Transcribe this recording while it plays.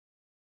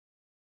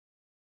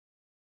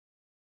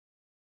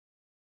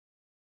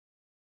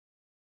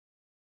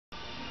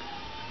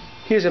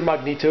Here's a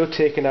Magneto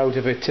taken out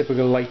of a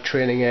typical light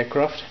training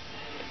aircraft.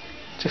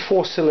 It's a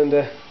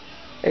 4-cylinder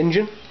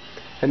engine,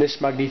 and this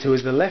Magneto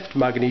is the left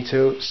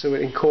Magneto, so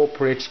it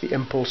incorporates the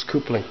impulse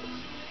coupling.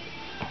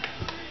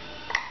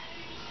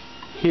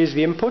 Here's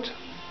the input,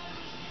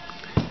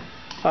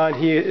 and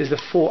here is the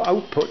 4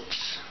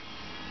 outputs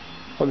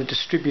on the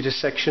distributor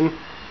section.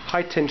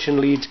 High tension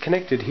leads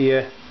connected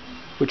here,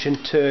 which in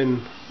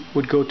turn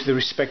would go to the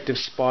respective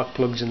spark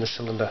plugs in the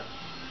cylinder.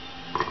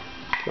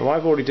 Now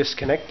I've already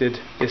disconnected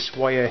this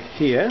wire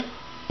here.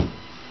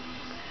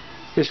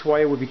 This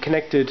wire would be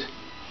connected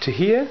to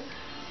here,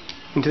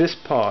 into this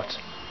part.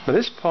 Now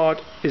this part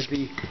is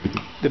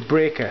the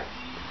breaker,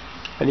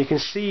 and you can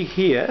see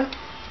here,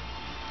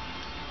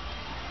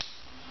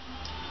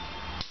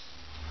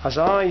 as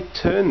I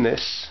turn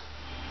this,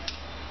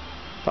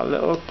 that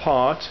little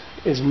part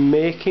is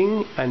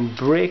making and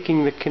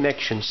breaking the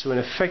connection. So in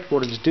effect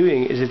what it's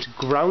doing is it's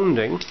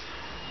grounding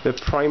the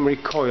primary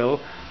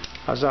coil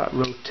as that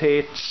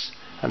rotates,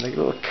 and the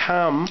little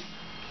cam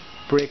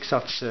breaks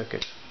that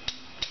circuit.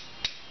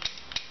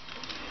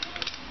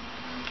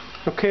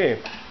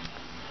 Okay,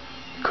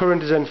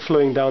 current is then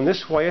flowing down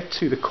this wire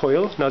to the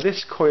coil. Now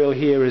this coil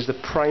here is the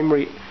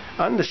primary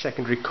and the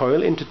secondary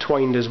coil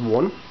intertwined as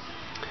one.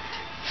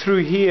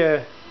 Through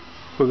here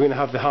we're going to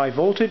have the high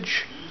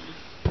voltage,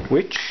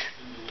 which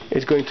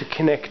is going to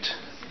connect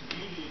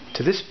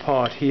to this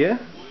part here,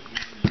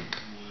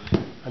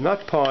 and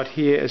that part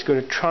here is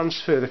going to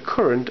transfer the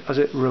current as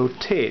it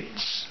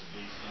rotates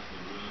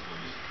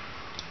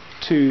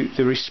to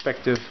the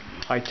respective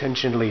high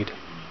tension lead.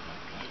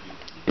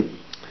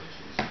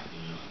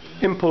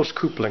 Impulse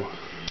coupling.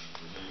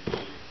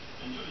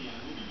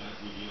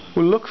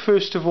 We'll look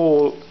first of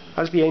all,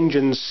 as the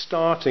engine's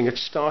starting,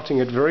 it's starting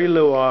at very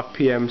low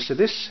RPM, so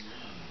this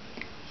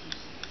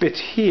bit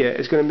here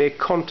is going to make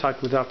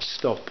contact with that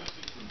stop.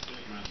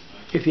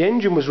 If the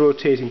engine was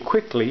rotating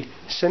quickly,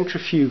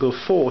 centrifugal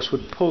force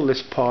would pull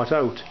this part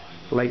out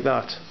like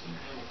that,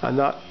 and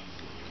that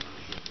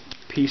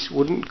piece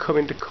wouldn't come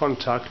into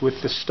contact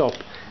with the stop,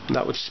 and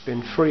that would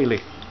spin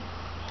freely.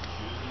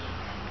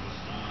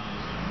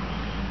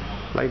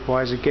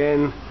 Likewise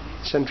again,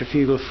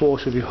 centrifugal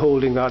force would be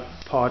holding that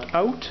part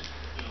out,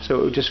 so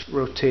it would just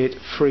rotate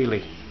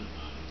freely.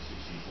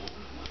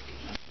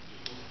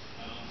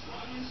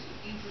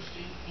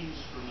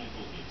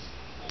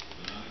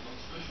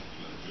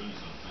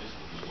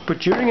 But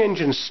during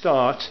engine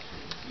start,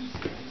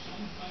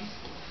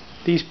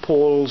 these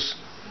poles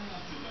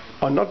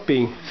are not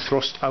being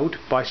thrust out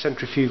by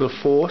centrifugal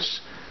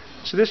force,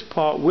 so this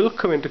part will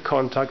come into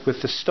contact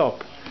with the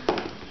stop.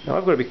 Now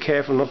I've got to be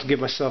careful not to give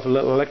myself a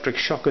little electric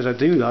shock as I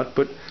do that,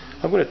 but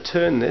I'm going to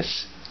turn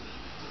this,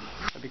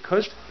 and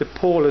because the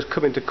pole has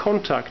come into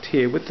contact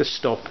here with the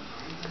stop,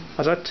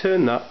 as I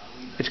turn that,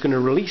 it's going to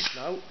release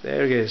now.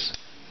 There it is.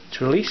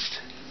 It's released.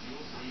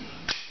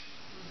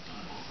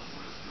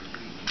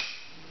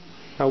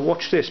 Now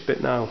watch this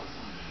bit now.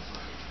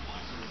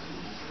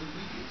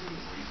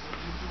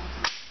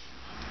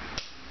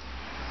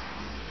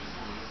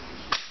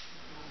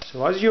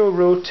 So as you're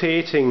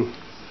rotating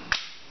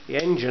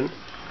the engine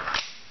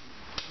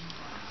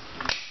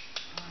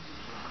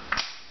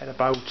at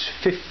about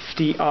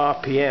 50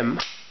 RPM,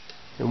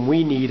 and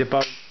we need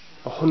about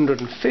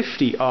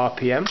 150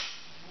 RPM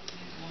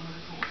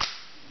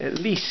at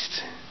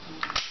least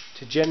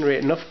to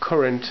generate enough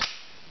current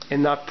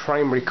in that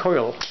primary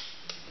coil.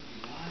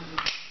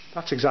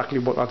 That's exactly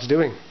what that's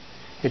doing.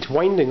 It's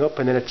winding up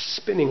and then it's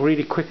spinning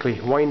really quickly,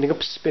 winding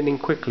up, spinning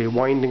quickly,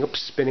 winding up,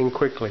 spinning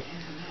quickly.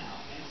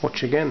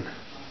 Watch again.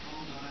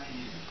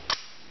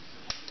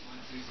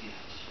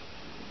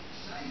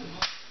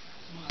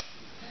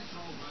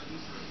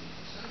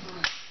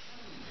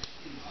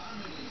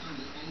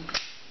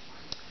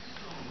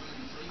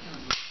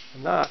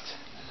 And that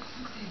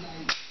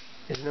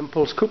is an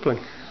impulse coupling.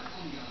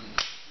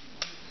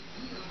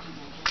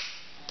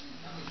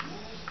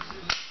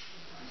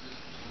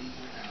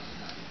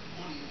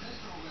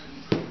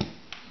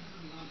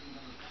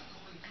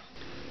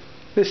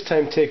 This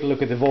time take a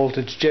look at the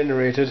voltage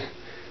generated.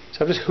 So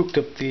I've just hooked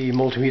up the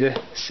multimeter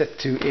set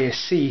to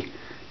AC.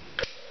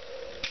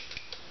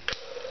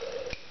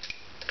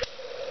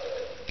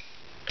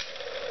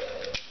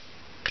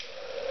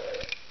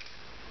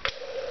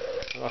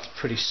 Well, that's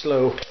pretty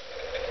slow,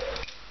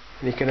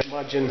 and you can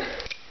imagine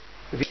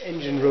with the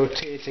engine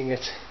rotating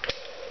at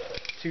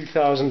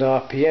 2000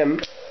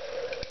 RPM,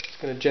 it's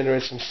going to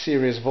generate some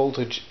serious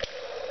voltage.